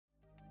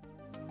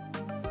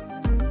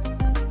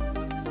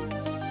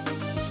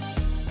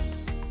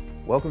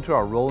Welcome to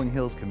our Rolling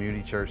Hills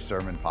Community Church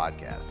Sermon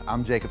Podcast.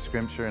 I'm Jacob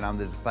Scrimshire, and I'm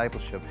the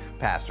discipleship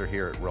pastor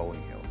here at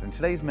Rolling Hills. In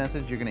today's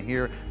message, you're going to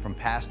hear from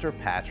Pastor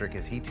Patrick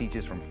as he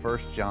teaches from 1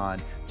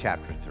 John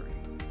chapter 3.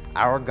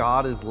 Our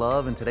God is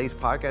love. In today's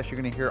podcast,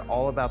 you're going to hear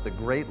all about the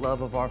great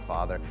love of our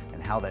Father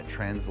and how that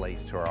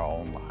translates to our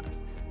own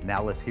lives.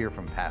 Now let's hear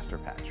from Pastor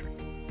Patrick.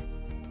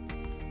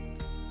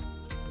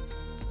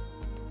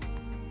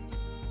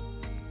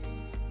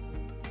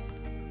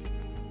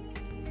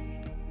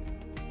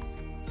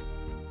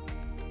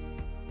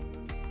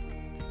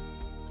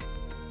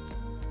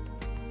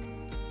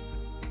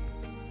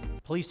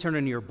 Please turn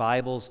in your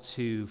Bibles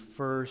to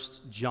 1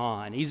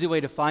 John. Easy way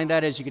to find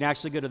that is you can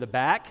actually go to the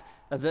back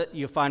of it.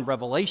 You'll find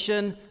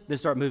Revelation, then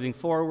start moving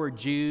forward,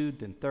 Jude,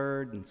 then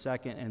 3rd and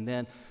 2nd, and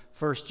then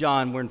 1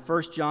 John. We're in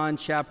 1 John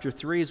chapter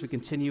 3 as we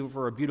continue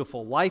for a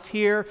beautiful life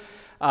here.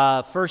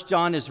 1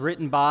 John is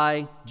written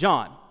by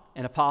John,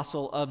 an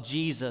apostle of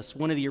Jesus,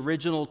 one of the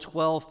original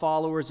 12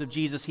 followers of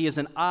Jesus. He is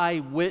an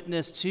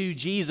eyewitness to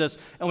Jesus,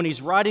 and when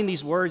he's writing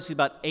these words, he's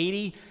about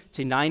 80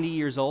 to 90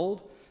 years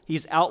old.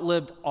 He's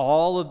outlived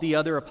all of the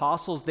other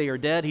apostles. They are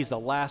dead. He's the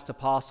last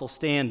apostle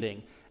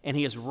standing. And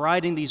he is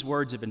writing these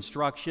words of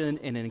instruction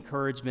and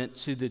encouragement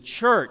to the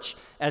church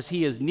as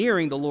he is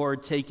nearing the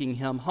Lord taking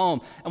him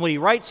home. And when he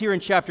writes here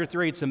in chapter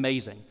 3, it's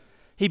amazing.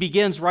 He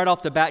begins right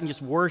off the bat and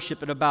just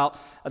worshiping about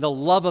the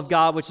love of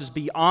God, which is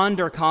beyond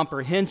our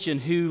comprehension,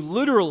 who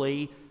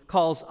literally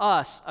calls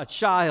us a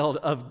child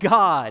of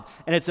God.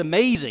 And it's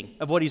amazing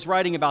of what he's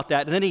writing about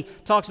that. And then he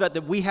talks about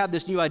that we have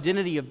this new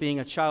identity of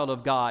being a child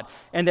of God,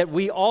 and that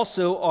we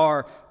also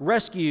are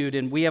rescued,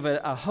 and we have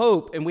a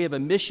hope, and we have a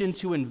mission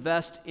to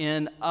invest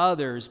in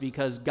others,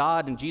 because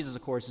God and Jesus,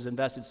 of course, has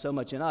invested so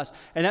much in us.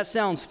 And that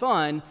sounds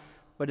fun,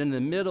 but in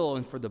the middle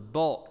and for the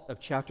bulk of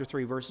chapter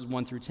 3, verses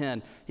 1 through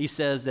 10, he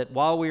says that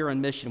while we are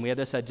on mission, we have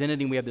this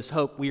identity, and we have this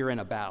hope, we are in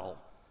a battle.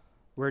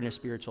 We're in a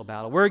spiritual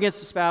battle. We're against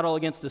this battle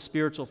against the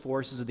spiritual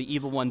forces of the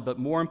evil one, but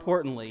more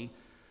importantly,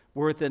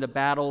 we're within a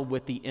battle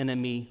with the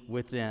enemy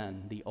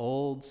within, the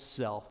old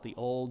self, the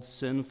old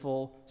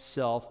sinful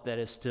self that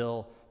is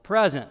still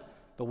present,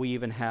 but we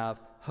even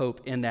have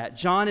hope in that.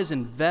 John is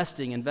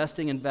investing in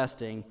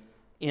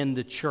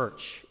the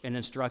church and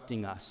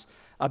instructing us.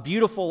 A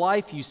beautiful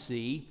life, you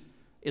see,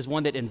 is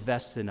one that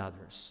invests in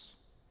others.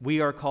 We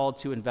are called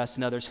to invest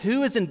in others.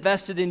 Who is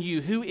invested in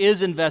you? Who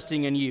is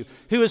investing in you?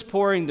 Who is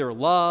pouring their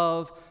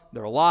love,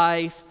 their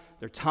life,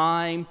 their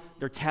time,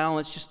 their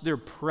talents, just their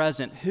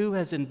present? Who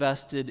has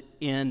invested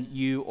in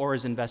you or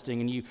is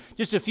investing in you?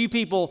 Just a few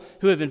people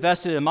who have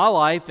invested in my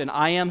life, and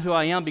I am who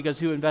I am because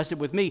who invested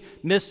with me.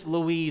 Miss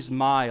Louise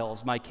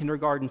Miles, my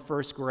kindergarten,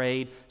 first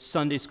grade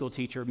Sunday school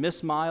teacher.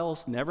 Miss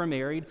Miles, never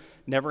married,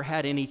 never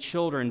had any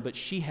children, but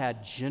she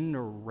had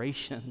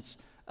generations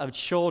of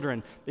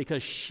children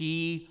because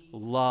she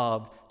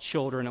loved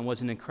children and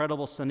was an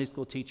incredible Sunday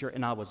school teacher,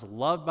 and I was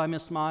loved by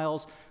Miss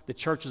Miles. The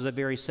church was a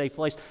very safe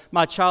place.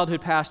 My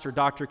childhood pastor,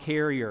 Dr.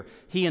 Carrier,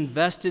 he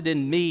invested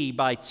in me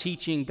by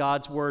teaching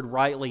God's word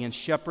rightly and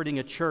shepherding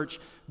a church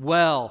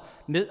well.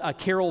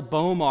 Carol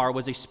Bomar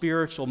was a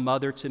spiritual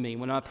mother to me.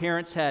 When my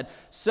parents had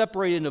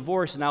separated and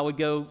divorced and I would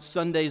go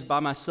Sundays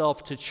by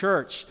myself to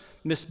church,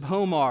 Miss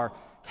Bomar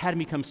had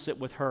me come sit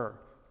with her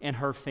and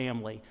her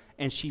family,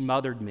 and she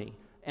mothered me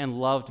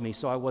and loved me,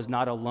 so I was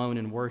not alone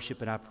in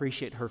worship, and I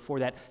appreciate her for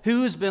that.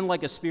 Who has been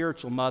like a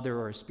spiritual mother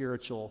or a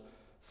spiritual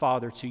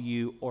father to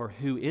you, or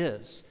who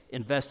is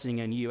investing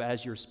in you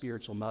as your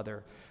spiritual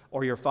mother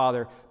or your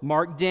father?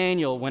 Mark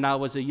Daniel, when I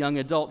was a young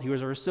adult, he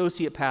was our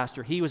associate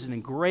pastor. He was a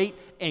great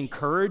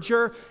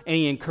encourager, and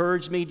he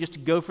encouraged me just to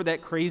go for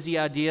that crazy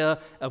idea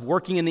of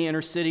working in the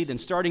inner city, then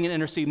starting an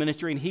inner city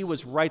ministry, and he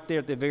was right there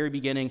at the very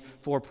beginning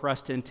for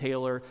Preston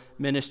Taylor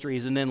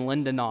Ministries. And then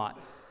Linda Knott,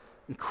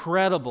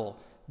 incredible,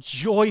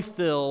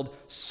 joy-filled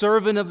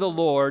servant of the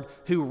Lord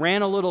who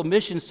ran a little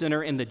mission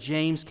center in the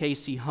James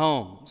Casey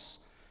homes.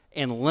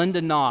 And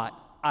Linda Knott,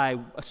 I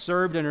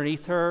served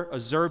underneath her,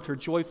 observed her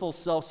joyful,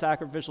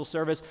 self-sacrificial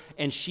service,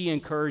 and she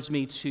encouraged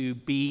me to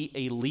be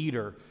a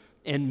leader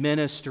in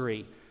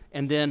ministry.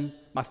 And then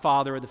my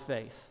father of the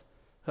faith,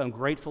 who I'm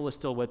grateful is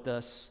still with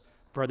us,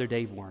 Brother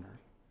Dave Warner.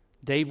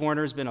 Dave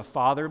Warner has been a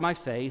father of my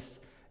faith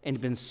and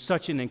been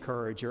such an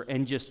encourager,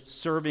 and just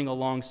serving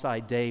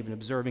alongside Dave and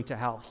observing to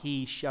how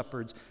he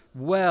shepherds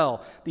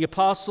well. The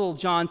Apostle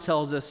John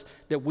tells us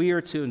that we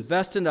are to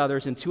invest in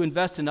others, and to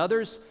invest in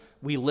others,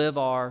 we live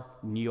our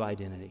new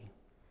identity.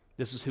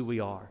 This is who we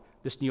are,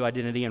 this new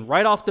identity. And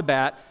right off the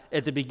bat,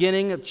 at the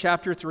beginning of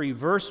chapter 3,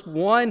 verse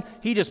 1,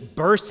 he just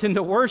bursts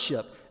into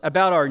worship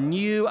about our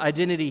new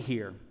identity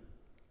here.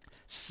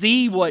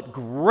 See what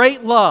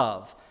great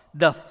love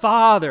the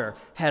Father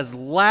has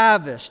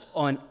lavished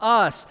on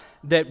us,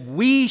 that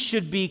we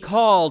should be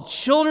called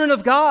children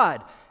of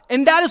God.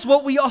 And that is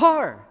what we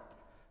are.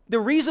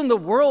 The reason the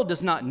world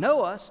does not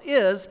know us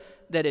is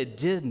that it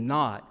did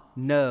not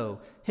know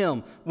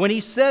Him. When he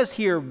says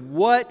here,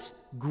 what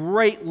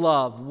great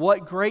love,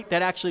 what great,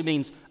 that actually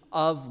means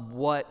of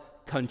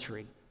what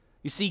country.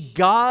 You see,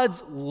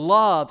 God's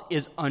love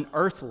is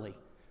unearthly.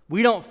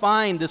 We don't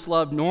find this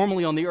love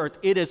normally on the earth.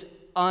 It is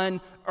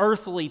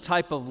unearthly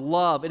type of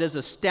love. It is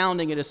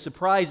astounding. It is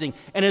surprising.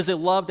 And it is a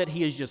love that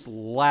he has just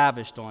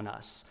lavished on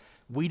us.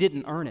 We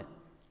didn't earn it.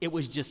 It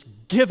was just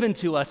given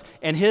to us.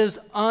 And his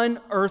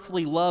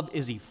unearthly love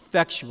is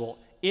effectual.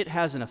 It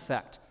has an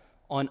effect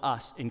on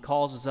us and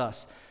causes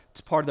us.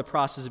 It's part of the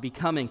process of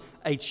becoming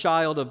a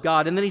child of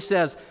God. And then he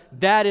says,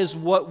 that is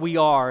what we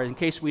are. In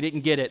case we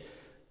didn't get it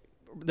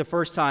the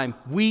first time,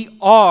 we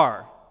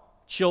are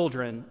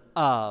children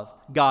of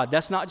God.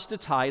 That's not just a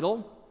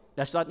title.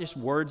 That's not just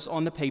words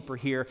on the paper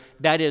here.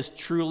 That is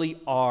truly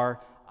our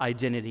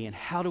identity. And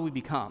how do we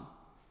become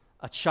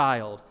a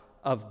child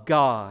of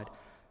God?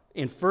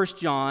 In 1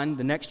 John,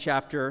 the next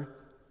chapter,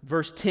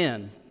 verse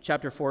 10,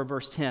 chapter 4,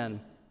 verse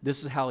 10,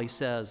 this is how he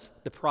says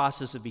the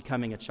process of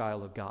becoming a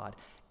child of God.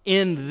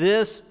 In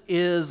this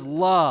is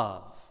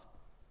love.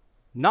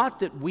 Not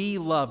that we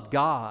loved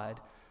God,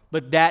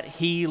 but that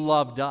he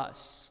loved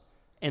us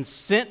and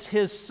sent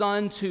his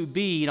Son to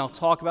be, and I'll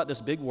talk about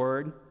this big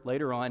word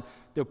later on,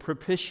 the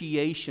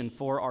propitiation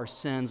for our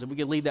sins. And we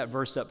can leave that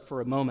verse up for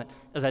a moment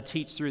as I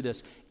teach through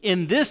this.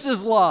 In this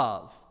is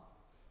love.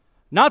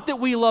 Not that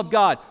we love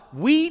God.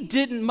 We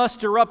didn't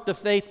muster up the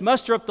faith,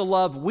 muster up the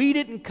love. We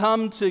didn't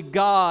come to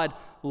God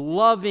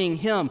loving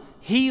him.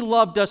 He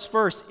loved us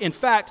first. In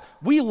fact,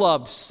 we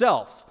loved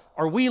self,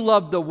 or we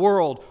loved the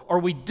world, or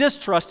we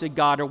distrusted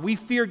God, or we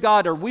feared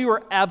God, or we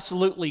were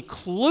absolutely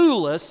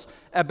clueless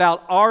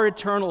about our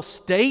eternal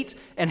state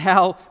and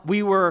how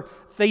we were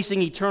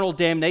facing eternal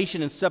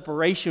damnation and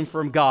separation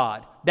from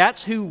God.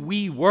 That's who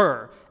we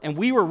were. And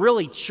we were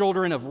really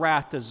children of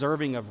wrath,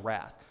 deserving of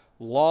wrath,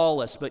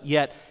 lawless. But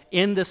yet,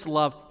 in this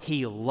love,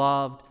 he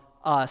loved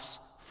us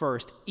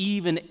first.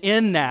 Even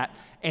in that,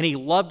 and he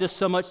loved us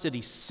so much that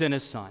he sent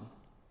his Son.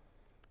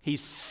 He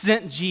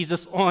sent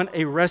Jesus on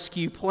a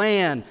rescue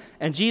plan.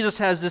 And Jesus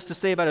has this to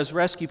say about his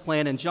rescue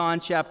plan in John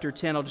chapter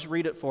 10. I'll just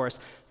read it for us.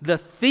 The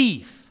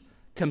thief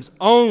comes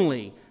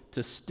only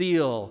to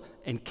steal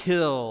and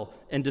kill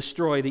and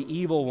destroy, the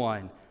evil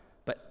one.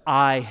 But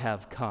I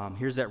have come.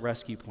 Here's that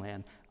rescue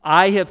plan.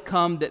 I have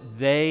come that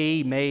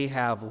they may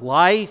have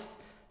life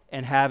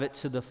and have it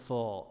to the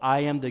full.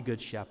 I am the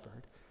good shepherd.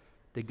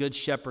 The good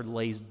shepherd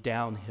lays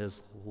down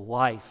his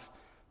life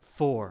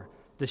for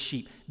the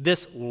sheep.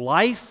 This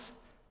life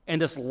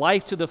and this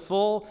life to the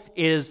full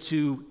is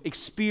to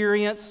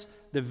experience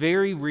the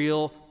very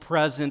real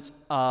presence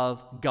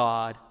of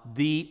God,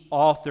 the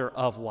author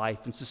of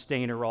life and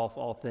sustainer of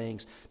all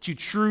things. To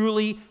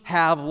truly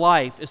have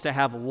life is to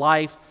have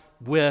life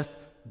with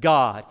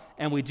God.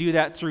 And we do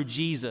that through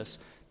Jesus.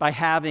 By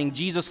having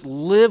Jesus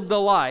live the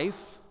life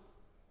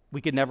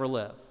we could never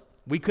live.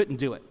 We couldn't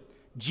do it.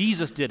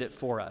 Jesus did it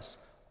for us.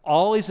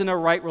 Always in a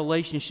right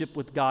relationship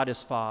with God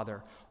as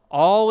Father.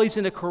 Always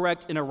in a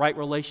correct and a right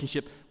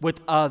relationship with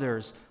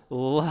others,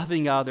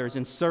 loving others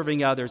and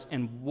serving others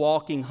and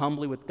walking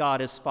humbly with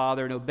God as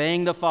Father and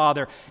obeying the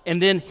Father.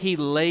 And then he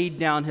laid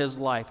down his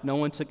life. No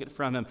one took it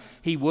from him.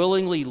 He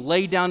willingly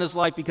laid down his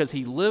life because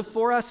he lived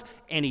for us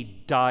and he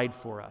died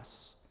for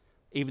us,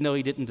 even though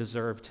he didn't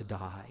deserve to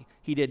die.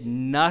 He did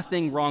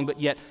nothing wrong, but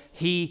yet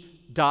he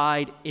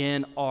died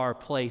in our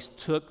place,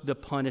 took the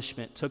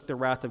punishment, took the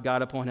wrath of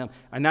God upon him.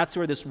 And that's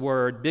where this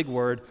word, big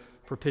word,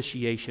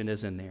 propitiation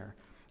is in there.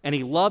 And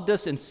he loved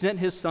us and sent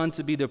his Son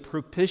to be the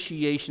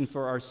propitiation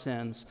for our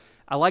sins.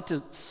 I like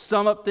to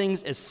sum up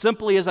things as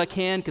simply as I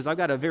can because I've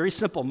got a very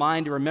simple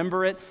mind to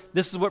remember it.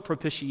 This is what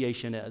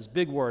propitiation is.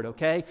 Big word,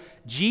 okay?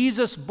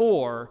 Jesus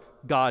bore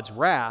God's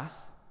wrath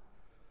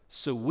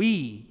so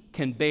we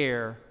can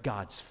bear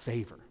God's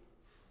favor.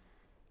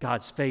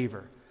 God's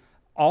favor.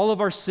 All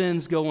of our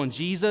sins go on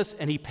Jesus,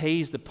 and he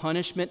pays the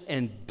punishment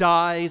and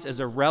dies as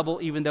a rebel,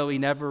 even though he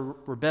never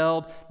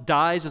rebelled,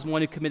 dies as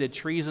one who committed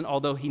treason,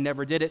 although he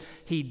never did it.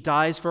 He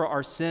dies for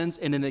our sins,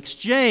 and in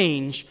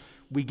exchange,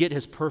 we get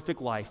his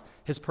perfect life,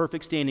 his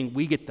perfect standing.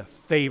 We get the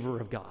favor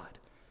of God,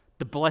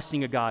 the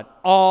blessing of God,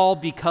 all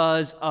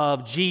because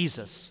of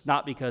Jesus,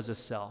 not because of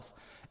self.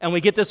 And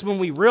we get this when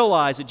we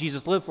realize that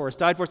Jesus lived for us,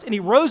 died for us, and he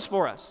rose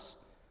for us.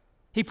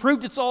 He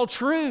proved it's all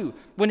true.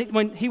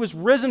 When he was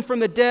risen from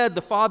the dead,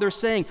 the Father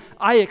saying,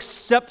 I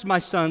accept my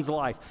Son's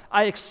life.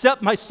 I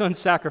accept my Son's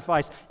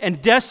sacrifice.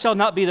 And death shall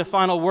not be the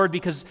final word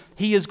because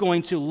he is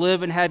going to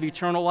live and have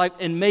eternal life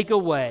and make a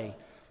way.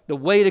 The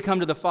way to come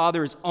to the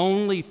Father is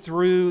only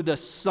through the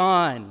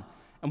Son.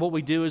 And what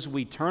we do is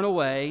we turn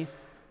away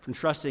from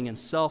trusting in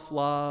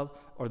self-love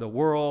or the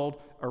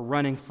world or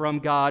running from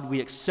God.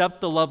 We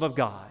accept the love of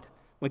God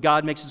when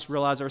God makes us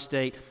realize our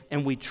state,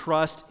 and we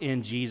trust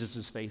in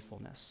Jesus'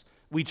 faithfulness.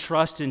 We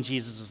trust in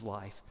Jesus'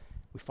 life.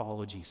 We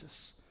follow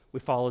Jesus. We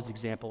follow his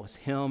example as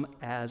him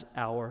as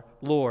our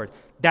Lord.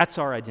 That's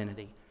our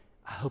identity.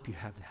 I hope you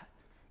have that.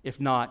 If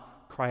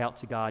not, cry out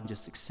to God and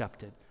just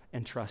accept it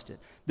and trust it.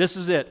 This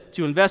is it.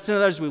 To invest in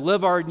others, we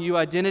live our new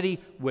identity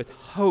with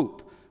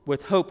hope.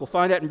 With hope. We'll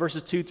find that in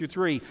verses 2 through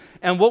 3.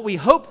 And what we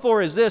hope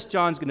for is this,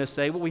 John's going to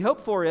say. What we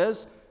hope for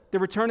is the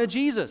return of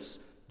Jesus.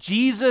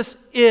 Jesus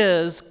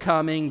is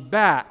coming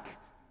back.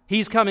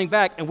 He's coming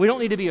back, and we don't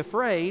need to be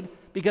afraid,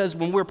 because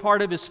when we're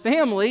part of his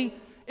family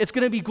It's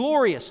going to be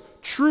glorious.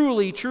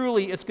 Truly,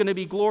 truly, it's going to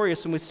be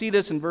glorious. And we see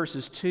this in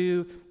verses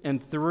 2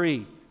 and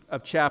 3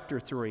 of chapter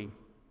 3.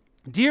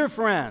 Dear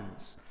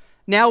friends,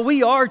 now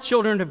we are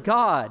children of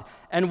God,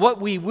 and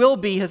what we will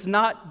be has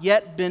not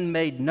yet been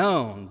made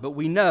known, but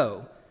we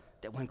know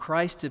that when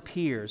Christ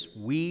appears,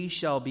 we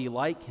shall be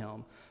like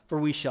him, for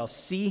we shall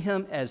see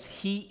him as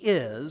he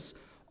is.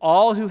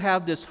 All who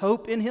have this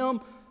hope in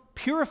him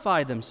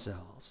purify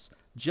themselves,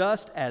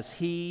 just as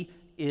he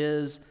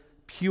is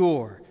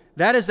pure.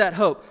 That is that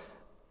hope.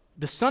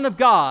 The Son of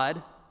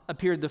God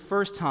appeared the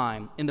first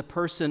time in the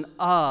person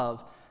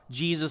of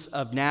Jesus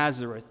of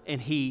Nazareth, and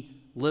he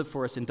lived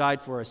for us and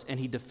died for us, and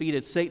he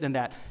defeated Satan in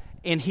that.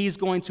 And he's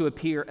going to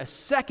appear a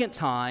second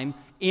time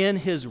in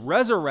his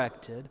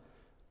resurrected,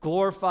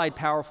 glorified,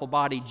 powerful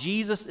body.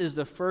 Jesus is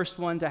the first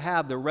one to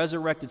have the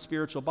resurrected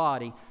spiritual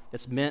body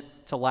that's meant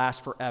to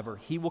last forever.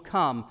 He will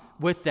come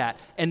with that.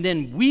 And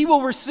then we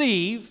will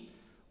receive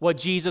what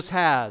Jesus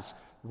has,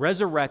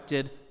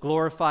 resurrected,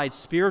 glorified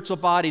spiritual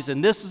bodies.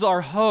 And this is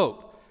our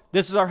hope.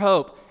 This is our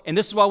hope. And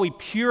this is why we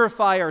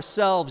purify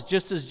ourselves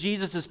just as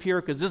Jesus is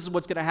pure, because this is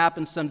what's going to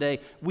happen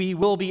someday. We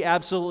will be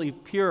absolutely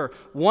pure.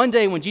 One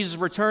day when Jesus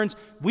returns,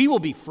 we will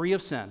be free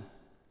of sin.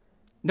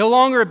 No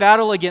longer a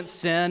battle against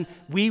sin.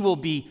 We will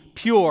be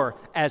pure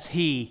as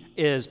he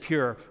is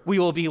pure. We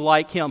will be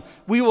like him.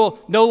 We will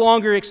no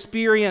longer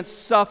experience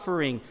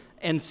suffering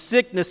and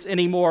sickness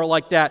anymore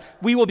like that.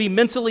 We will be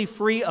mentally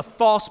free of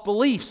false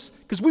beliefs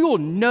because we will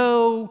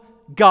know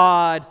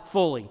God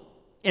fully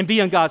and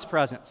be in God's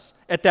presence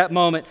at that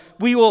moment.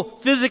 We will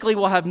physically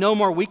will have no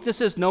more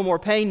weaknesses, no more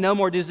pain, no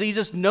more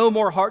diseases, no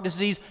more heart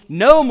disease,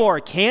 no more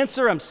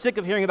cancer. I'm sick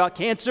of hearing about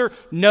cancer.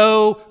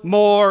 No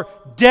more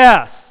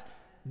death.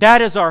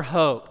 That is our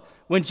hope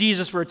when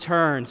Jesus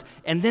returns.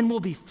 And then we'll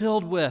be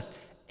filled with,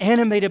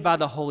 animated by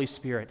the Holy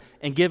Spirit,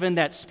 and given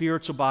that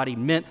spiritual body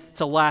meant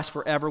to last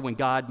forever when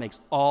God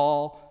makes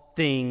all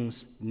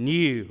things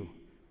new.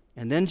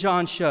 And then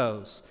John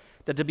shows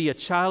that to be a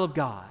child of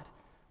God,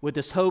 with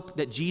this hope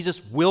that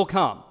Jesus will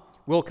come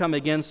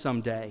again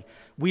someday,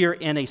 we are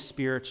in a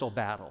spiritual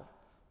battle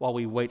while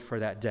we wait for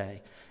that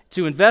day.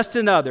 To invest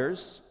in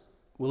others,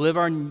 we'll live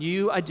our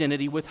new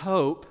identity with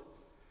hope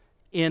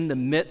in the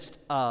midst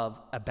of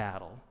a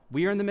battle.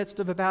 We are in the midst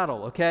of a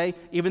battle, okay?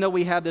 Even though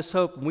we have this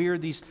hope, we are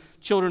these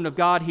children of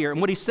God here.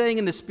 And what he's saying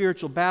in this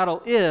spiritual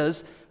battle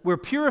is we're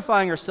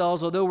purifying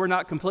ourselves, although we're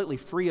not completely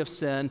free of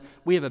sin.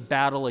 We have a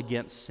battle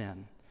against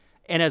sin.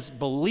 And as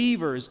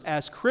believers,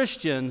 as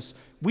Christians,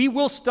 we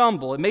will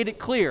stumble. It made it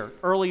clear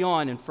early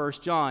on in 1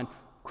 John.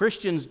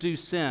 Christians do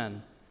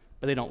sin,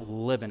 but they don't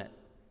live in it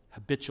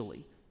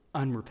habitually,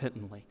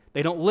 unrepentantly.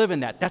 They don't live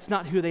in that. That's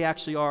not who they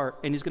actually are.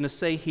 And he's going to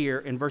say here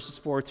in verses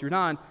 4 through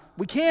 9,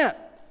 we can't,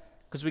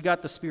 because we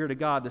got the Spirit of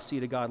God, the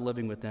seed of God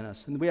living within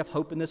us. And we have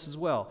hope in this as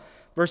well.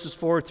 Verses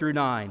 4 through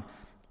 9,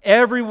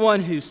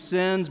 everyone who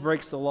sins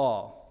breaks the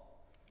law.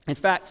 In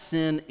fact,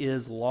 sin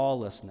is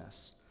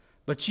lawlessness.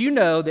 But you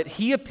know that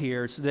he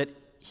appeared so that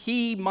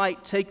he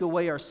might take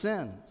away our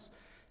sins.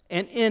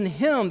 And in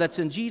him, that's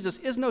in Jesus,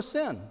 is no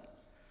sin.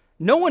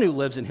 No one who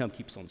lives in him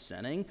keeps on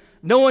sinning.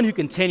 No one who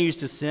continues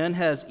to sin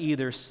has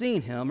either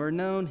seen him or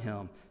known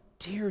him.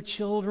 Dear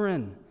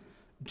children,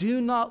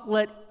 do not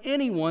let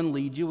anyone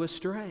lead you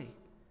astray.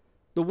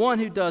 The one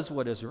who does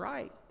what is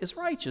right is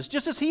righteous,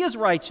 just as he is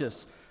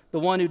righteous. The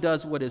one who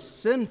does what is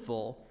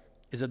sinful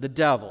is of the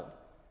devil,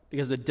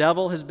 because the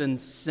devil has been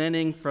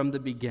sinning from the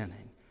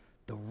beginning.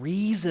 The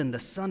reason the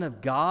Son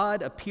of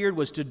God appeared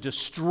was to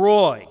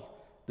destroy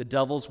the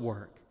devil's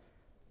work.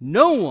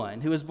 No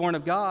one who is born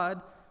of God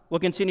will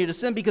continue to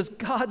sin because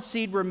God's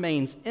seed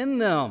remains in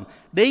them.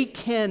 They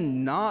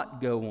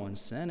cannot go on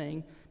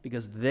sinning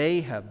because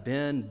they have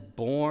been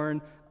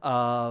born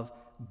of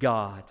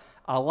God.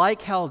 I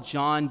like how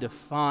John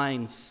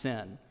defines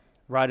sin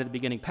right at the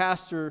beginning.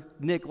 Pastor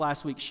Nick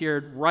last week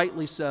shared,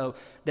 rightly so,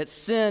 that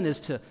sin is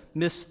to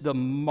miss the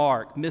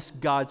mark, miss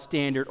God's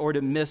standard, or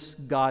to miss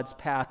God's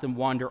path and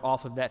wander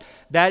off of that.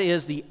 That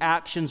is the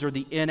actions or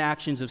the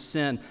inactions of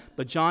sin.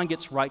 But John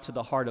gets right to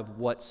the heart of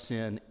what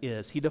sin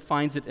is. He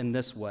defines it in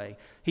this way.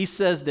 He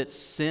says that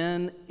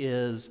sin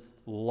is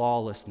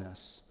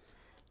lawlessness.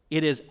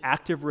 It is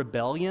active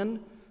rebellion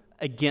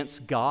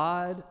against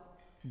God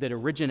that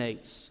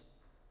originates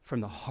from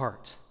the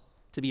heart.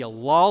 To be a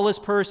lawless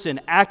person,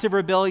 active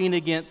rebellion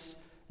against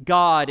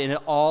God, and it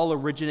all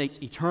originates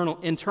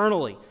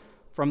internally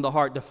from the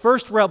heart. The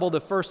first rebel,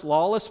 the first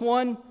lawless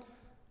one,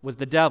 was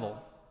the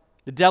devil.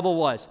 The devil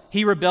was.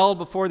 He rebelled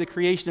before the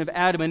creation of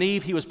Adam and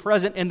Eve. He was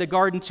present in the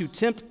garden to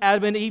tempt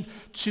Adam and Eve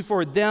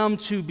for them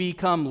to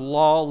become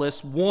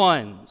lawless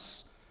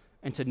ones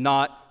and to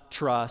not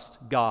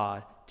trust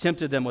God.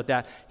 Tempted them with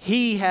that.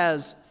 He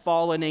has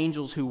fallen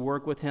angels who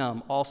work with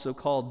him, also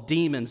called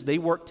demons. They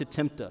work to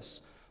tempt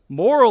us.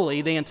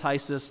 Morally, they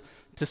entice us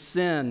to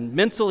sin.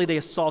 Mentally, they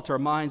assault our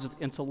minds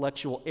with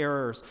intellectual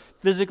errors.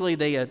 Physically,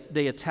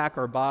 they attack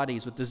our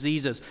bodies with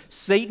diseases.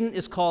 Satan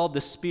is called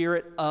the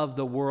spirit of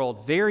the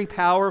world. Very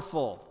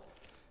powerful,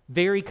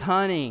 very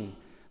cunning,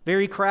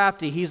 very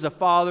crafty. He's the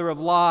father of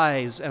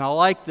lies, and I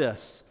like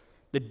this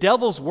The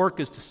devil's work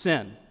is to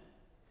sin.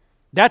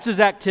 That's his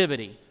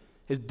activity.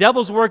 His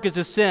devil's work is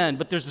to sin,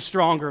 but there's the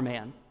stronger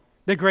man,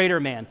 the greater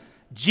man.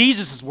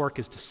 Jesus' work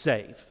is to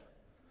save.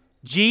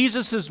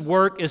 Jesus'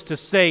 work is to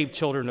save,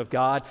 children of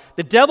God.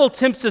 The devil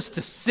tempts us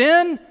to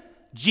sin,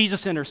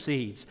 Jesus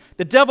intercedes.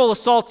 The devil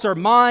assaults our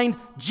mind,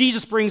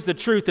 Jesus brings the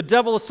truth. The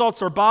devil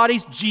assaults our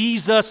bodies,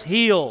 Jesus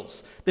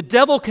heals. The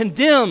devil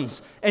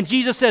condemns, and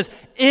Jesus says,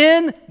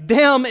 in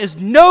them is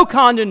no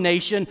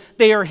condemnation.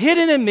 They are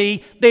hidden in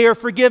me. They are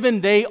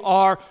forgiven. They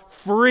are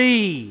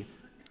free.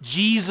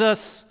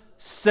 Jesus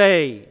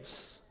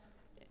saves.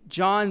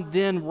 John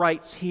then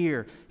writes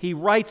here. He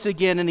writes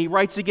again and he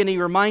writes again. He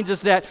reminds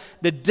us that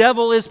the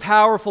devil is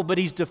powerful, but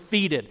he's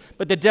defeated.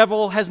 But the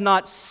devil has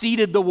not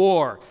ceded the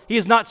war. He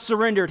has not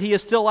surrendered. He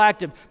is still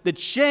active. The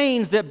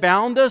chains that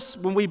bound us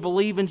when we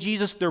believe in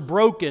Jesus, they're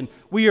broken.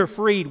 We are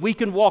freed. We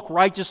can walk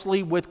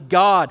righteously with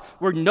God.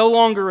 We're no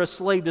longer a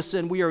slave to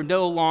sin. We are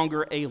no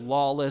longer a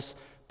lawless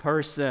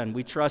person.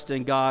 We trust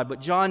in God.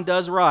 But John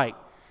does write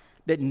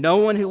that no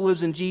one who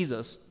lives in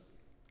Jesus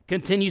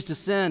continues to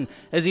sin,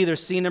 has either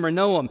seen him or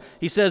know him.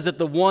 He says that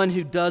the one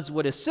who does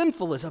what is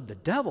sinful is of the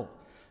devil.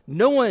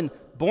 No one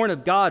born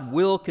of God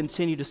will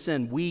continue to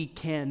sin. We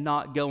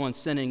cannot go on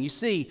sinning. You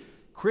see,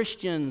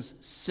 Christians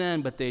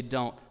sin, but they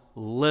don't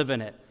live in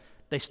it.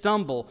 They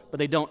stumble, but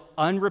they don't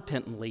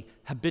unrepentantly,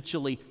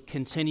 habitually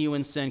continue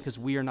in sin, because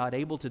we are not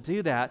able to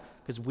do that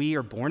because we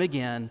are born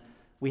again.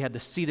 We have the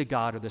seed of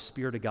God or the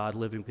Spirit of God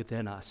living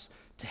within us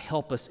to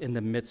help us in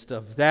the midst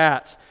of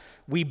that.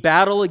 We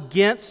battle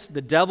against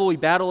the devil, we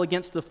battle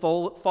against the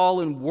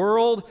fallen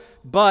world,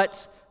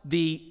 but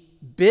the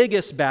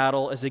biggest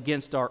battle is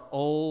against our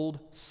old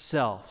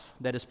self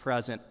that is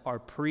present, our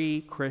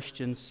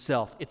pre-Christian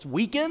self. It's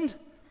weakened,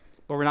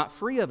 but we're not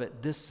free of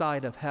it this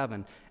side of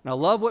heaven. And I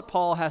love what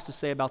Paul has to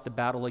say about the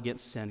battle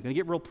against sin. I'm going to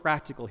get real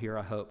practical here,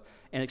 I hope,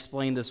 and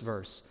explain this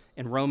verse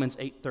in Romans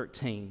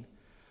 8:13.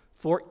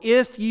 For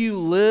if you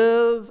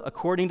live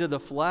according to the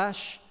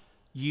flesh,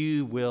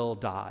 you will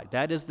die.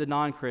 That is the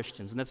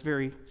non-Christians, and that's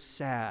very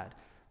sad.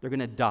 They're going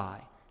to die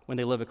when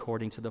they live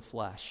according to the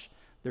flesh,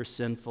 their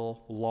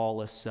sinful,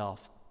 lawless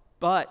self.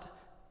 But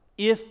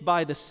if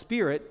by the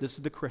Spirit, this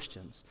is the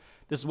Christians,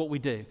 this is what we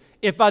do.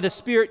 If by the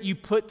Spirit you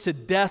put to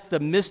death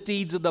the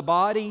misdeeds of the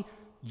body,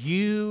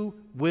 you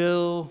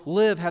will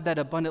live, have that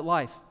abundant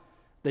life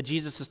that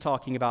Jesus is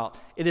talking about.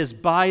 It is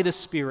by the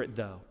Spirit,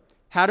 though.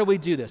 How do we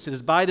do this? It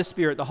is by the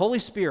Spirit. The Holy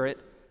Spirit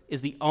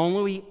is the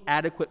only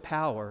adequate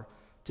power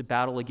to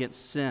battle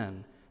against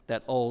sin,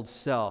 that old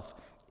self.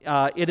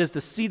 It is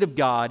the seed of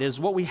God, it is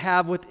what we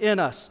have within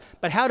us.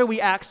 But how do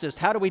we access,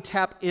 how do we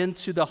tap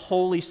into the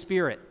Holy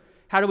Spirit?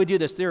 How do we do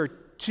this?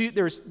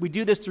 We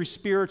do this through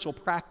spiritual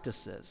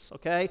practices,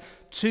 okay?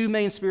 Two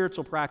main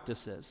spiritual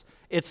practices.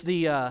 It's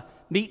the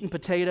meat and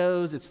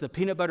potatoes, it's the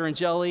peanut butter and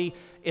jelly,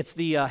 it's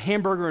the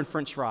hamburger and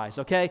french fries,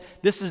 okay?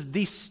 This is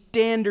the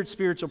standard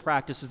spiritual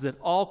practices that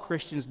all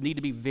Christians need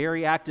to be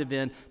very active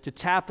in to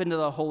tap into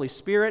the Holy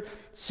Spirit,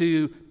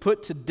 to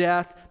put to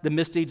death the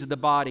misdeeds of the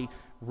body.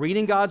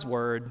 Reading God's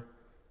Word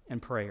and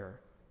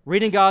prayer.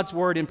 Reading God's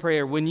Word and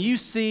prayer. When you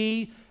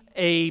see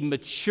a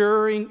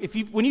maturing,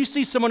 when you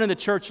see someone in the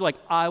church like,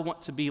 I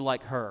want to be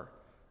like her,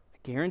 I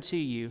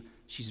guarantee you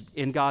she's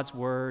in God's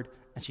Word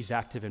and she's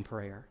active in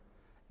prayer.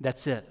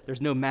 That's it.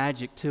 There's no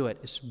magic to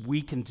it.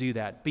 We can do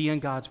that. Be in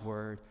God's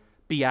Word.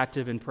 Be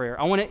active in prayer.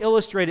 I want to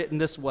illustrate it in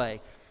this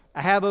way.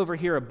 I have over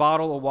here a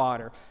bottle of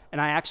water,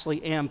 and I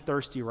actually am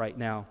thirsty right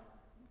now.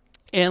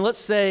 And let's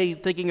say,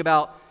 thinking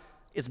about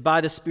it's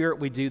by the Spirit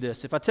we do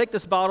this. If I take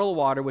this bottle of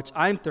water, which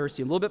I'm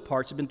thirsty, I'm a little bit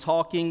parched, I've been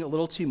talking a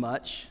little too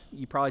much.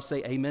 You probably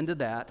say amen to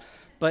that.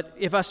 But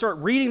if I start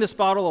reading this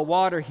bottle of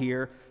water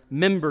here,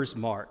 members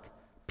mark,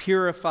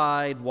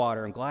 purified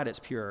water. I'm glad it's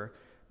pure.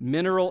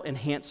 Mineral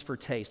enhanced for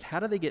taste. How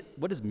do they get,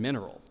 what is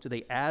mineral? Do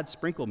they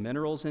sprinkle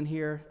minerals in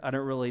here? I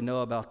don't really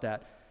know about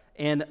that.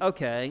 And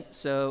okay,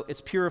 so it's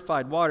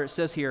purified water. It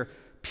says here,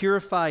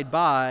 purified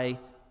by,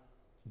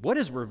 what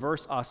is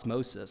reverse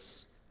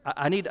osmosis?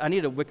 I need a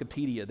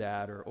Wikipedia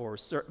that or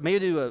maybe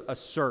do a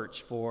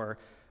search for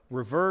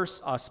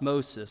reverse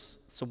osmosis.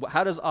 So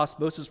how does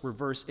osmosis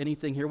reverse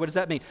anything here? What does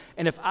that mean?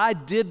 And if I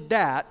did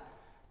that,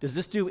 does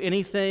this do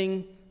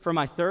anything for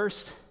my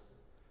thirst?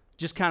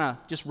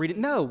 Just read it?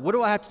 No. What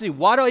do I have to do?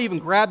 Why do I even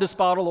grab this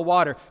bottle of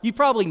water? You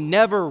probably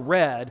never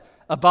read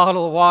a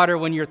bottle of water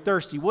when you're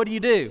thirsty. What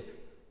do?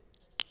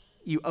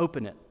 You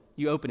open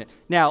it.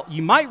 Now,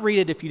 you might read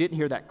it if you didn't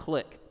hear that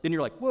click. Then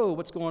you're like, whoa,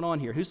 what's going on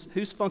here?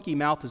 Whose funky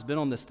mouth has been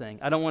on this thing?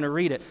 I don't want to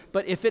read it.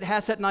 But if it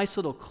has that nice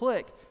little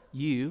click,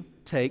 you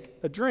take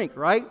a drink,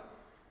 right?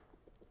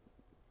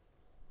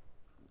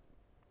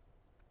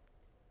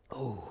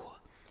 Oh,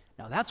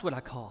 now that's what I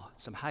call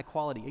some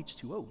high-quality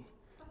H2O.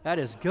 That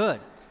is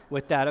good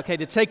with that, okay,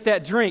 to take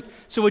that drink.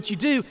 So what you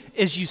do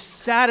is you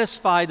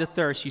satisfy the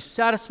thirst. You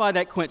satisfy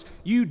that quench.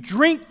 You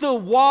drink the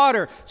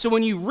water. So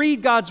when you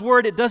read God's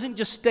Word, it doesn't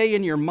just stay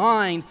in your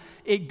mind.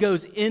 it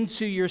goes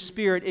into your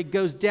spirit, it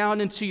goes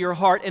down into your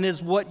heart, and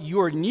is what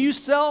your new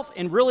self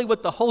and really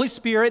what the Holy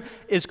Spirit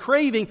is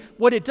craving.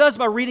 What it does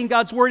by reading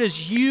God's Word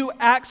is you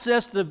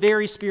access the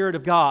very Spirit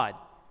of God.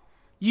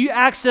 You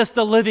access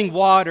the living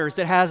waters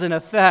that has an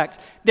effect,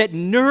 that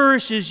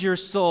nourishes your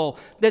soul,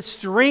 that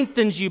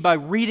strengthens you by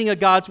reading of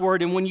God's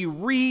Word. And when you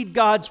read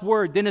God's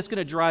Word, then it's going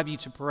to drive you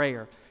to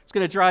prayer. It's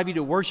going to drive you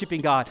to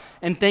worshiping God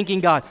and thanking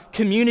God,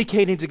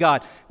 communicating to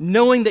God,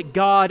 knowing that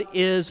God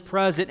is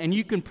present. And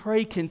you can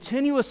pray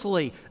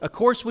continuously, of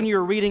course, when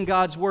you're reading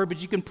God's Word,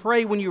 but you can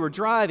pray when you are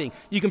driving.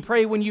 You can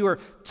pray when you are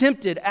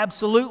tempted,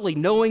 absolutely,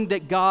 knowing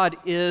that God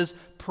is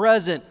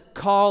present.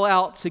 Call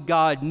out to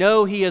God.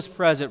 Know He is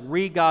present.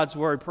 Read God's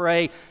Word.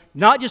 Pray,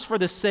 not just for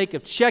the sake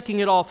of checking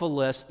it off a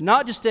list,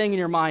 not just staying in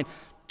your mind,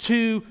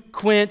 to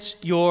quench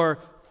your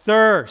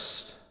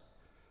thirst,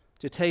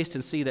 to taste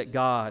and see that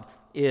God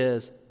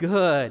is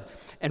good.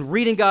 And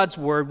reading God's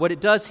Word, what it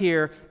does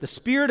here, the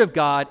Spirit of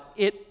God,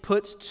 it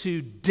puts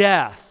to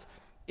death.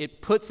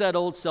 It puts that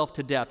old self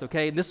to death,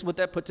 okay? And this is what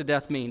that put to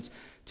death means.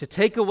 To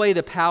take away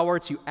the power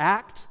to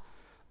act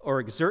or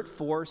exert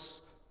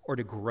force or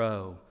to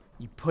grow.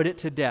 You put it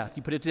to death.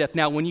 You put it to death.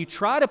 Now, when you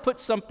try to put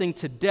something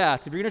to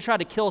death, if you're going to try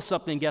to kill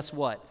something, guess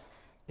what?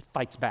 It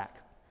fights back.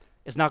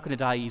 It's not going to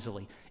die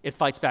easily. It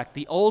fights back.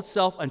 The old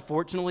self,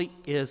 unfortunately,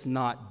 is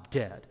not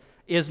dead.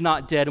 Is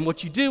not dead. And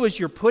what you do is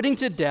you're putting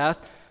to death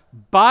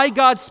by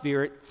God's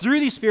Spirit, through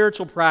these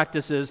spiritual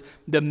practices,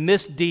 the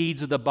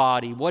misdeeds of the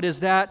body. What is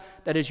that?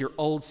 That is your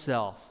old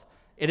self.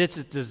 It's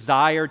a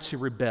desire to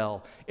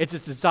rebel. It's a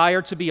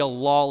desire to be a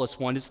lawless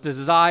one. It's a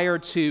desire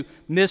to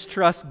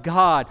mistrust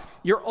God.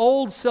 Your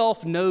old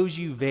self knows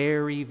you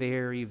very,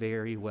 very,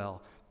 very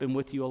well. Been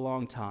with you a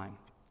long time.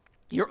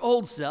 Your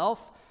old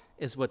self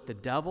is what the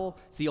devil,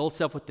 it's the old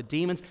self with the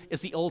demons,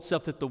 it's the old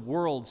self that the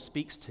world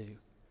speaks to.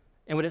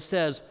 And what it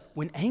says,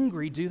 when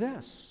angry, do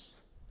this.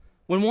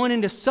 When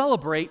wanting to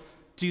celebrate,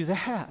 do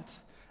that.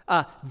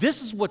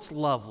 This is what's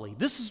lovely.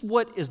 This is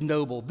what is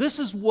noble. This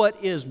is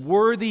what is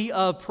worthy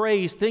of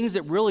praise, things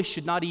that really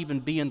should not even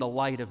be in the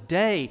light of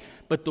day.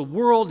 But the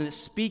world, and it's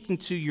speaking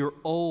to your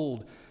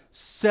old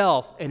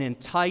self and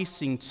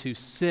enticing to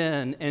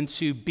sin and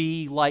to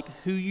be like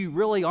who you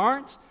really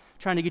aren't,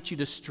 trying to get you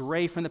to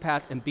stray from the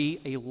path and be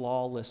a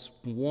lawless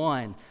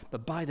one.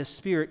 But by the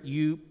Spirit,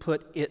 you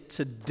put it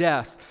to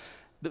death.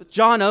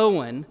 John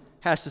Owen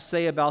has to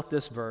say about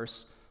this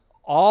verse,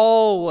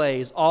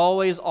 always,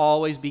 always,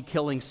 always be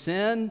killing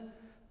sin,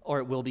 or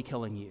it will be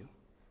killing you.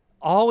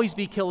 Always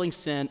be killing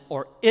sin,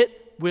 or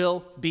it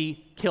will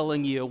be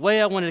killing you. A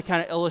way I wanted to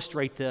kind of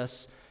illustrate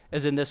this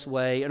is in this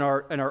way. In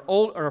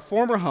our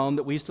former home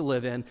that we used to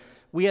live in,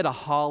 we had a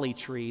holly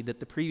tree that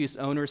the previous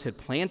owners had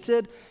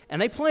planted, and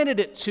they planted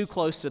it too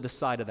close to the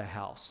side of the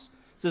house.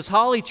 So this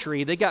holly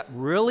tree, they got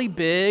really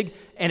big,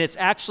 and it's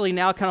actually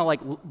now kind of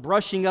like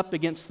brushing up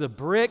against the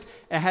brick.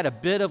 It had a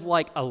bit of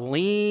like a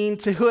lean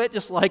to it,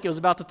 just like it was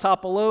about to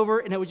topple over,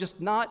 and it was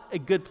just not a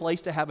good place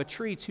to have a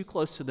tree too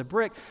close to the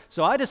brick.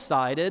 So I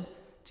decided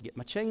to get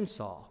my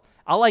chainsaw.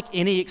 I like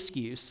any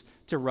excuse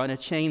to run a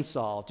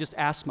chainsaw. Just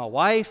ask my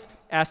wife,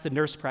 ask the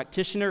nurse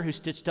practitioner who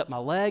stitched up my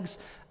legs.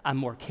 I'm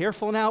more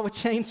careful now with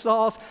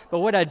chainsaws,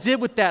 but what I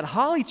did with that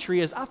holly tree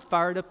is I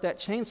fired up that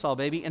chainsaw,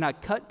 baby, and I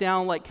cut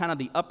down like kind of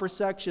the upper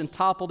section,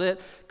 toppled it,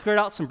 cleared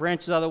out some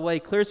branches out of the way,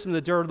 cleared some of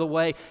the dirt out of the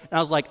way, and I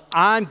was like,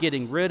 I'm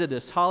getting rid of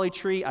this holly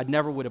tree. I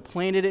never would have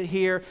planted it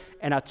here,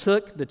 and I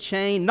took the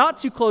chain, not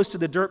too close to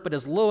the dirt, but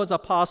as low as I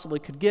possibly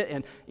could get,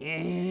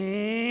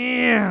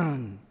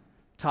 and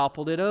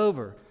toppled it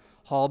over.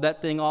 Hauled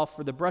that thing off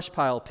for the brush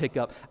pile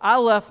pickup. I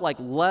left like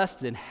less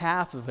than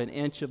half of an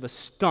inch of a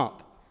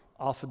stump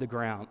off of the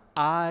ground.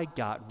 I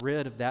got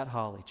rid of that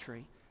holly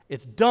tree.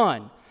 It's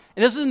done.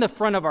 And this is in the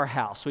front of our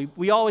house.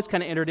 We always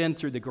kind of entered in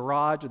through the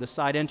garage or the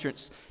side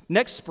entrance.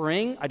 Next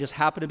spring, I just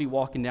happened to be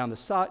walking down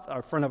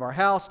the front of our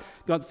house,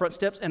 going up the front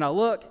steps, and I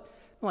look.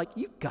 I'm like,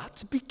 you've got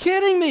to be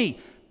kidding me.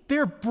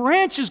 There are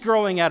branches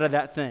growing out of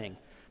that thing.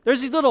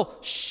 There's these little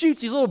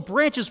shoots, these little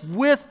branches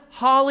with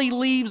holly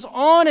leaves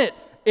on it.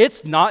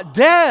 It's not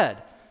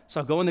dead. So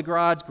I go in the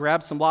garage,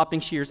 grab some lopping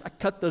shears. I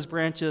cut those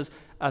branches.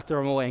 I throw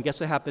them away. And guess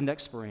what happened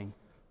next spring?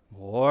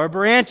 More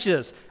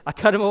branches. I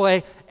cut them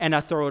away, and I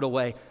throw it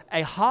away.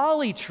 A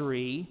holly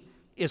tree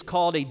is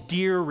called a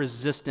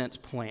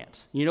deer-resistant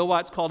plant. You know why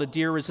it's called a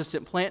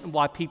deer-resistant plant and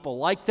why people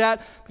like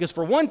that? Because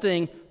for one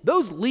thing,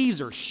 those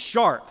leaves are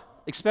sharp,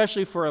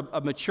 especially for a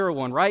mature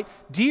one, right?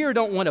 Deer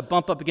don't want to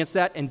bump up against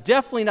that, and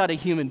definitely not a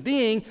human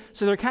being,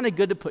 so they're kind of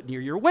good to put near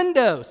your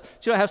windows.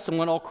 So you don't have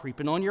someone all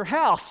creeping on your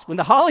house. When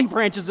the holly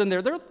branches in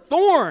there, they're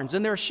thorns,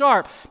 and they're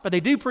sharp, but they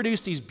do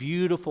produce these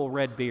beautiful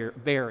red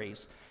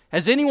berries.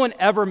 Has anyone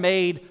ever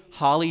made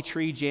holly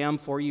tree jam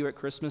for you at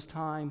Christmas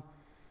time?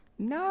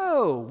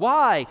 No.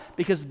 Why?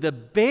 Because the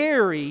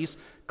berries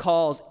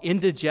cause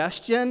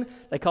indigestion,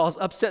 they cause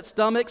upset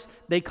stomachs,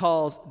 they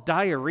cause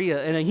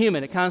diarrhea in a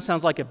human. It kind of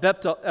sounds like a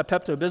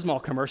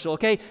Pepto-Bismol commercial,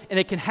 okay? And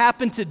it can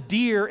happen to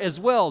deer as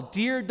well.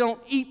 Deer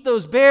don't eat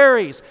those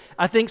berries.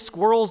 I think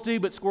squirrels do,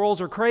 but squirrels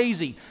are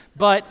crazy.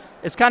 But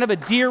it's kind of a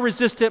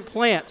deer-resistant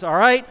plant, all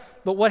right?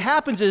 But what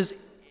happens is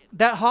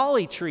that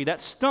holly tree,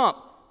 that stump,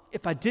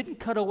 if I didn't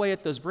cut away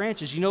at those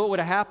branches, you know what would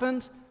have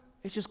happened?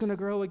 It's just going to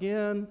grow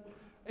again.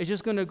 It's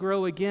just going to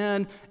grow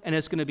again, and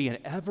it's going to be an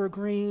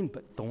evergreen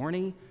but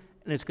thorny,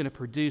 and it's going to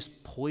produce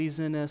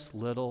poisonous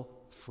little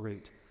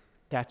fruit.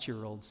 That's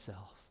your old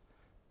self.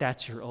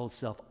 That's your old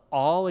self.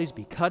 Always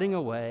be cutting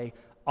away,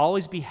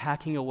 always be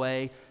hacking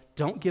away.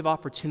 Don't give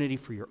opportunity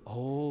for your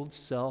old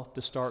self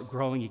to start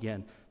growing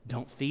again.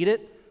 Don't feed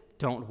it,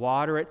 don't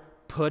water it,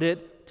 put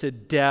it to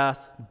death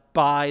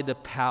by the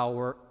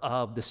power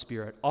of the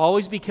Spirit.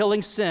 Always be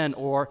killing sin,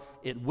 or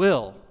it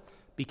will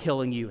be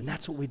killing you. And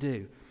that's what we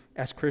do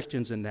as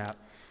Christians in that.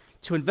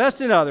 To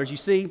invest in others, you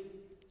see,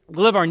 we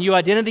live our new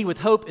identity with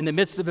hope in the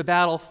midst of a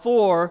battle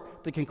for,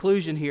 the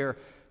conclusion here,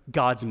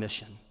 God's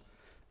mission.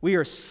 We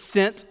are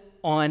sent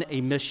on a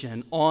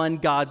mission, on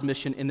God's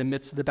mission in the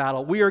midst of the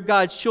battle. We are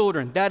God's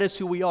children. That is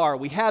who we are.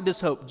 We have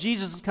this hope.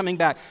 Jesus is coming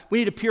back. We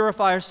need to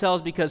purify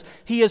ourselves because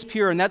He is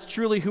pure, and that's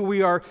truly who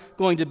we are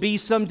going to be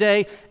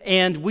someday.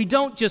 And we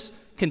don't just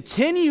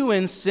continue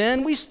in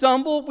sin. We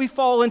stumble, we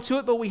fall into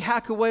it, but we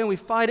hack away and we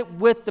fight it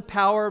with the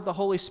power of the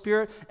Holy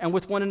Spirit and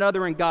with one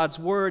another in God's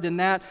Word and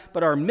that.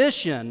 But our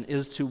mission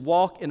is to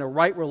walk in a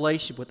right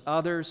relationship with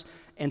others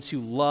and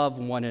to love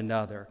one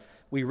another.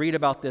 We read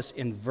about this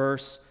in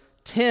verse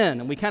 10,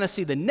 and we kind of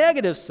see the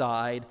negative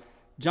side.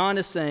 John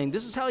is saying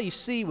this is how you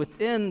see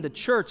within the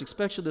church,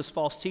 especially those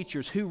false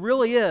teachers, who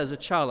really is a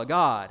child of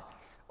God,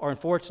 or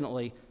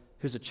unfortunately,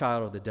 who's a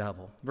child of the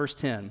devil. Verse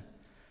 10,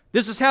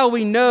 this is how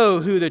we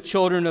know who the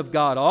children of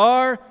God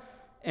are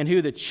and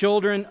who the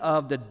children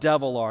of the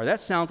devil are. That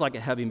sounds like a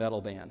heavy metal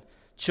band.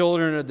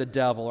 Children of the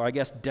devil, or I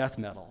guess death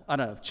metal. I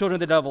don't know. Children of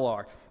the devil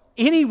are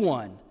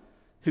anyone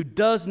who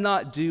does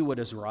not do what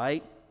is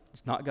right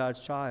is not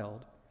God's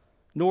child,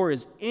 nor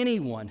is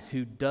anyone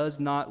who does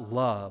not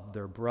love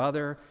their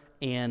brother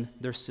and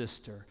their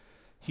sister.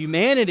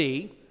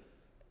 Humanity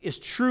is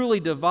truly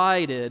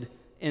divided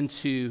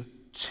into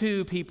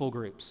two people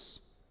groups,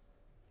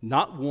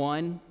 not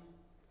one,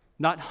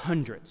 not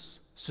hundreds.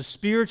 So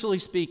spiritually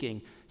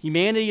speaking,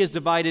 humanity is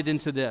divided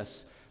into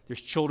this.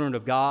 There's children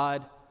of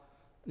God,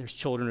 and there's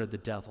children of the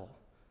devil.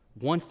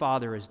 One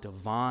father is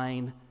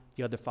divine,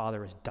 the other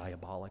father is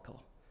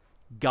diabolical.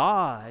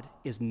 God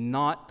is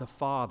not the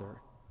father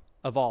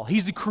of all.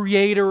 He's the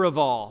creator of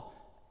all.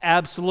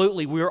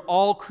 Absolutely. We are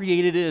all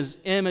created in His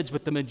image,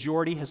 but the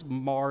majority has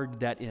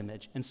marred that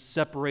image and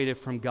separated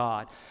from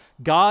God.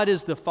 God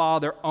is the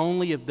Father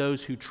only of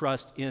those who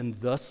trust in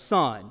the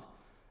Son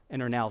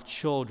and are now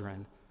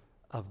children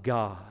of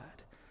God.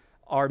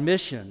 Our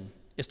mission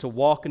is to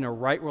walk in a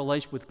right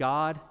relationship with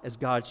God as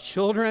God's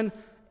children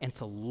and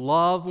to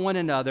love one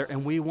another,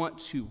 and we want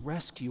to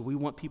rescue. We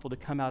want people to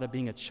come out of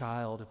being a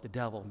child of the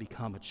devil and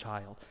become a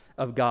child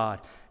of God.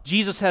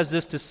 Jesus has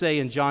this to say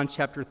in John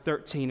chapter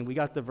 13, and we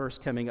got the verse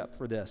coming up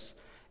for this.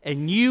 A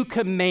new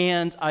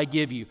command I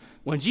give you.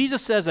 When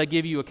Jesus says I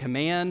give you a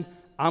command,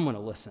 I'm going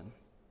to listen.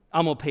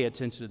 I'm going to pay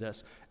attention to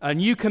this. A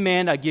new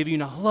command I give you,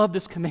 and I love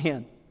this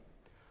command.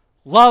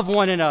 Love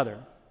one another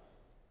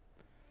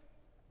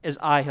as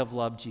I have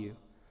loved you.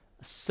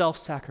 A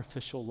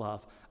self-sacrificial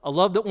love. A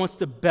love that wants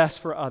the best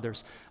for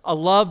others. A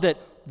love that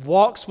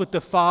walks with the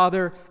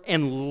Father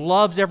and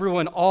loves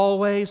everyone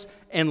always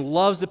and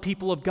loves the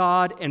people of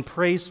God and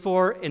prays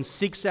for and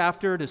seeks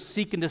after to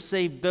seek and to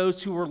save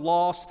those who are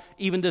lost,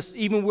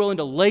 even willing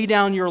to lay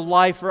down your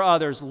life for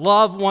others.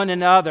 Love one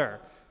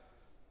another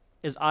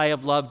as I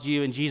have loved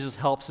you, and Jesus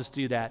helps us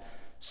do that.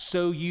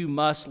 So you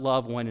must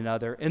love one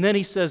another. And then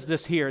He says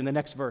this here in the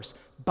next verse,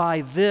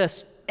 by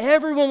this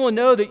everyone will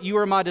know that you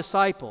are my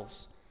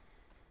disciples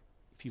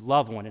if you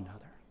love one another.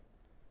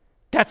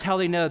 That's how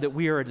they know that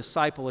we are a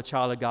disciple, a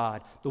child of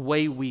God. The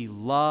way we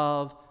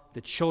love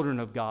the children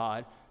of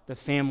God, the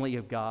family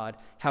of God,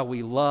 how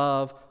we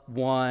love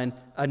one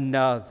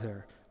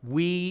another.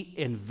 We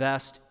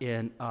invest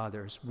in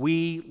others.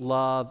 We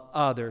love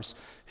others.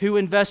 Who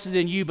invested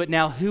in you, but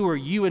now who are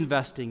you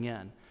investing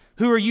in?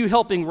 Who are you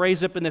helping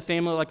raise up in the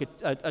family like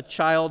a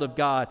child of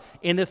God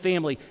in the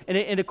family?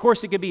 And of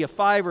course, it could be a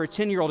 5 or a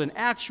 10-year-old, an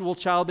actual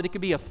child, but it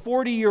could be a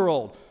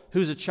 40-year-old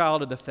who's a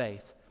child of the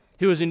faith.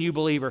 Who is a new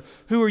believer?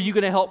 Who are you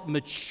going to help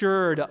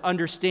mature to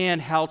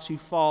understand how to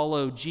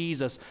follow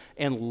Jesus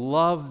and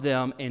love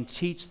them and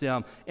teach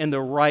them in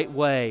the right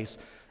ways?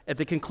 At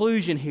the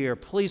conclusion here,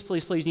 please,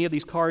 you have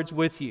these cards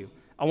with you.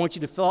 I want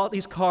you to fill out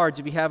these cards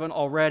if you haven't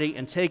already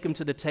and take them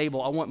to the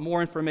table. I want more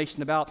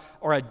information about,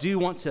 or I do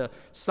want to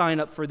sign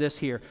up for this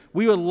here.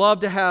 We would love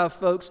to have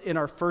folks in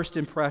our first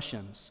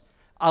impressions.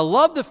 I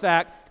love the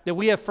fact that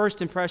we have first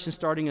impressions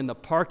starting in the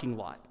parking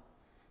lot.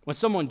 When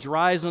someone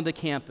drives on the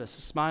campus,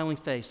 a smiling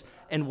face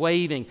and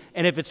waving,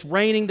 and if it's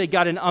raining, they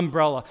got an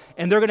umbrella,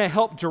 and they're going to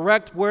help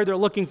direct where they're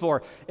looking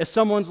for. If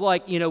someone's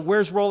like,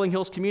 where's Rolling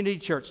Hills Community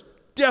Church?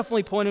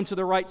 definitely point them to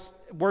the right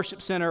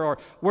worship center or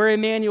where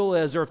Emmanuel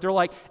is. Or if they're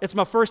like, it's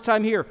my first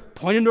time here,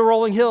 point them to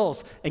Rolling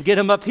Hills and get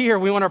them up here.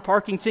 We want our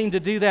parking team to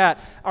do that.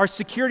 Our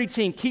security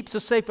team keeps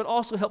us safe, but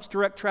also helps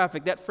direct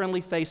traffic, that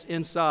friendly face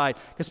inside.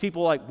 Because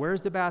people are like,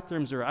 where's the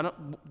bathrooms? Or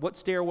what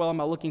stairwell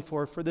am I looking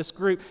for this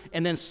group?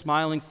 And then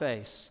smiling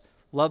face.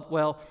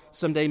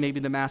 Someday maybe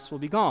the mask will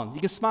be gone. You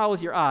can smile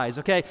with your eyes,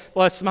 okay?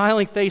 Well,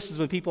 smiling faces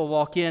when people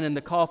walk in, and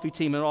the coffee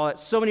team and all that.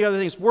 So many other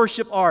things.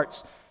 Worship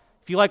arts.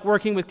 If you like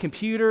working with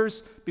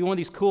computers, be one of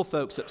these cool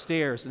folks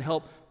upstairs and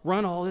help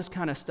run all this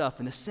kind of stuff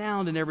and the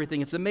sound and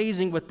everything. It's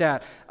amazing with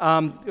that.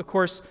 Of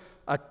course,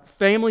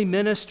 family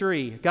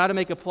ministry. Got to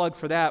make a plug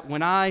for that.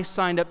 When I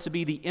signed up to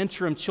be the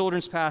interim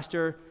children's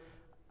pastor,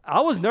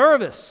 I was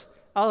nervous.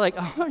 I was like,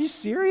 oh, are you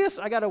serious?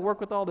 I got to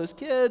work with all those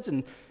kids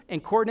and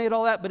coordinate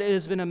all that. But it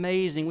has been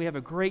amazing. We have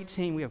a great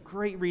team. We have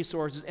great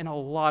resources and a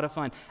lot of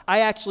fun. I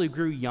actually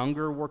grew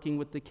younger working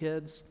with the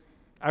kids.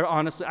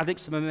 I think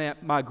some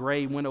of my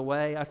gray went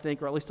away, or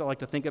at least I like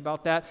to think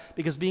about that,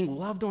 because being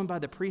loved on by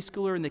the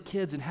preschooler and the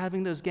kids and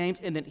having those games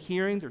and then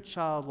hearing their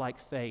childlike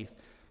faith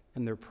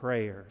and their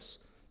prayers,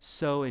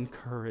 so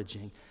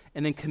encouraging.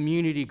 And then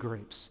community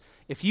groups.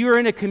 If you are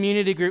in a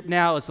community group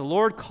now, is the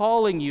Lord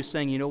calling you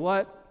saying, you know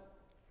what?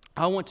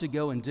 I want to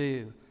go and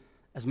do,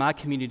 as my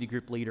community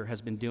group leader has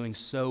been doing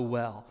so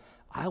well,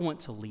 I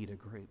want to lead a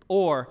group,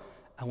 or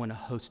I want to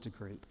host a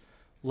group.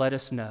 Let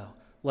us know.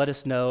 Let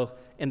us know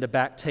in the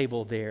back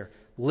table there.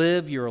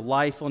 Live your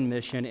life on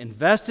mission.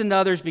 Invest in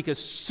others because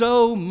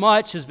so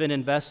much has been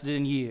invested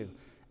in you,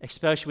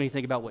 especially when you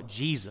think about what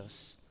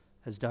Jesus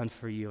has done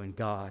for you and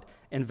God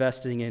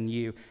investing in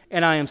you.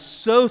 And I am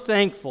so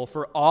thankful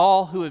for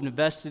all who have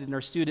invested in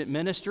our student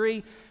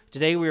ministry.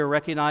 Today we are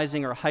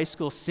recognizing our high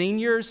school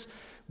seniors.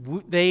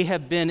 They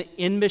have been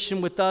in mission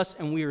with us,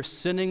 and we are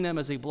sending them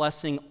as a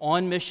blessing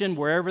on mission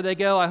wherever they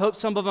go. I hope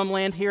some of them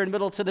land here in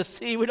Middle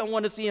Tennessee. We don't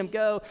want to see them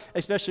go,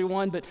 especially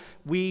one, but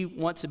we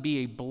want to be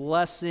a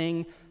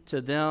blessing to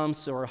them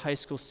so our high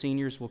school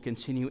seniors will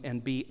continue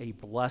and be a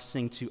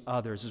blessing to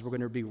others as we're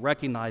going to be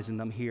recognizing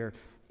them here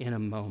in a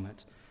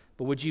moment.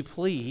 But would you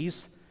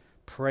please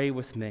pray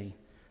with me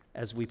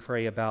as we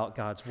pray about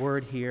God's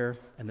word here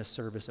and the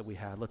service that we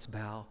had. Let's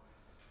bow.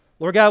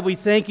 Lord God, we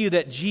thank you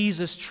that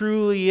Jesus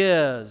truly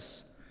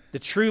is the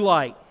true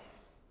light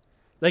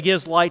that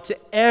gives light to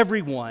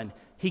everyone.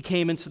 He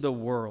came into the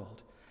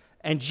world.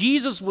 And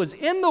Jesus was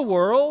in the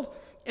world,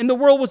 and the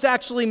world was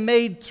actually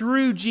made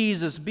through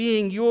Jesus,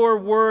 being your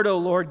word, O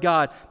Lord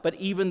God. But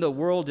even the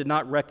world did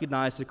not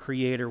recognize the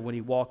Creator when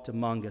he walked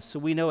among us. So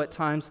we know at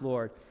times,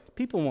 Lord,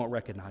 people won't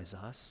recognize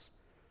us.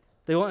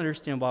 They won't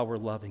understand why we're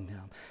loving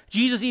them.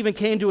 Jesus even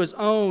came to his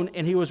own,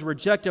 and he was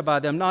rejected by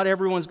them. Not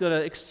everyone's going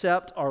to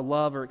accept our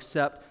love or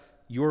accept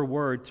your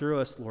word through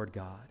us, Lord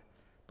God.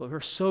 But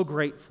we're so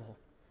grateful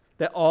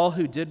that all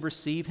who did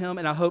receive him,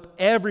 and I hope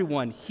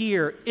everyone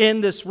here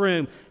in this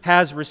room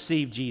has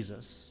received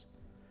Jesus.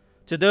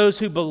 To those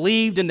who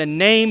believed in the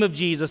name of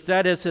Jesus,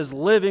 that is his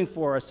living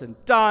for us and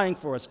dying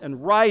for us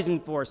and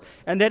rising for us,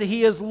 and that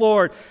he is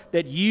Lord,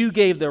 that you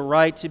gave the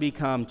right to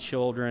become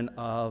children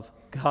of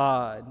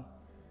God.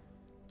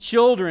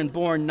 Children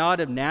born not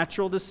of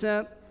natural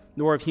descent,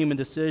 nor of human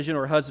decision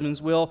or husband's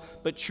will,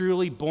 but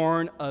truly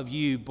born of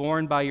you,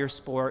 born by your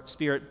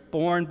Spirit,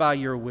 born by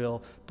your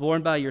will,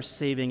 born by your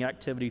saving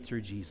activity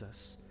through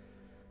Jesus.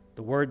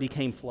 The Word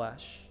became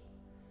flesh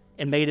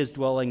and made his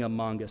dwelling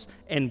among us,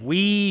 and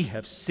we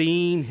have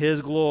seen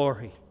his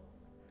glory,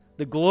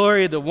 the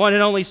glory of the one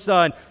and only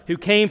Son who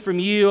came from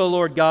you, O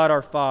Lord God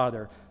our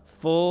Father,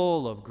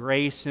 full of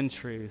grace and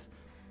truth.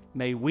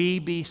 May we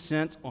be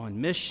sent on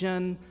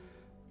mission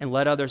and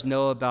let others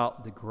know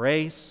about the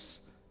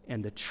grace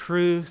and the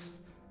truth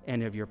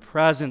and of your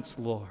presence,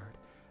 Lord.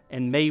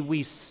 And may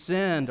we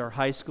send our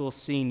high school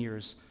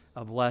seniors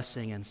a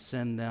blessing and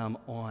send them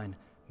on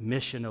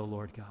mission, O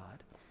Lord God.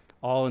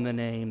 All in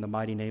the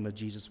mighty name of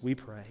Jesus, we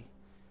pray.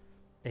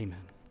 Amen.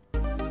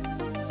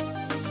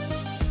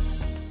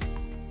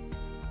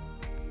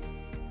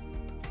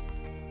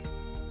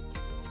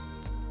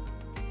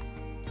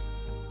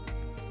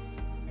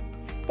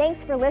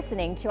 Thanks for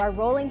listening to our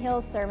Rolling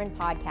Hills Sermon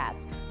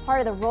Podcast, part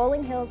of the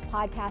Rolling Hills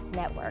Podcast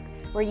Network,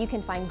 where you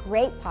can find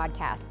great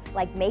podcasts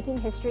like Making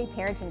History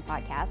Parenting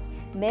Podcast,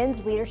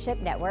 Men's Leadership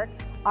Network,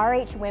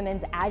 RH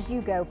Women's As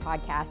You Go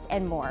podcast,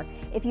 and more.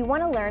 If you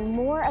want to learn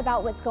more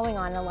about what's going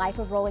on in the life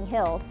of Rolling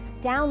Hills,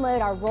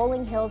 download our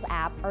Rolling Hills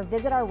app or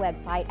visit our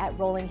website at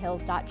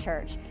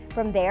rollinghills.church.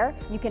 From there,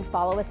 you can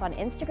follow us on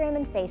Instagram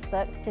and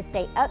Facebook to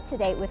stay up to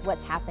date with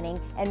what's happening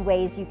and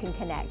ways you can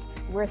connect.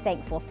 We're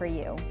thankful for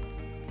you.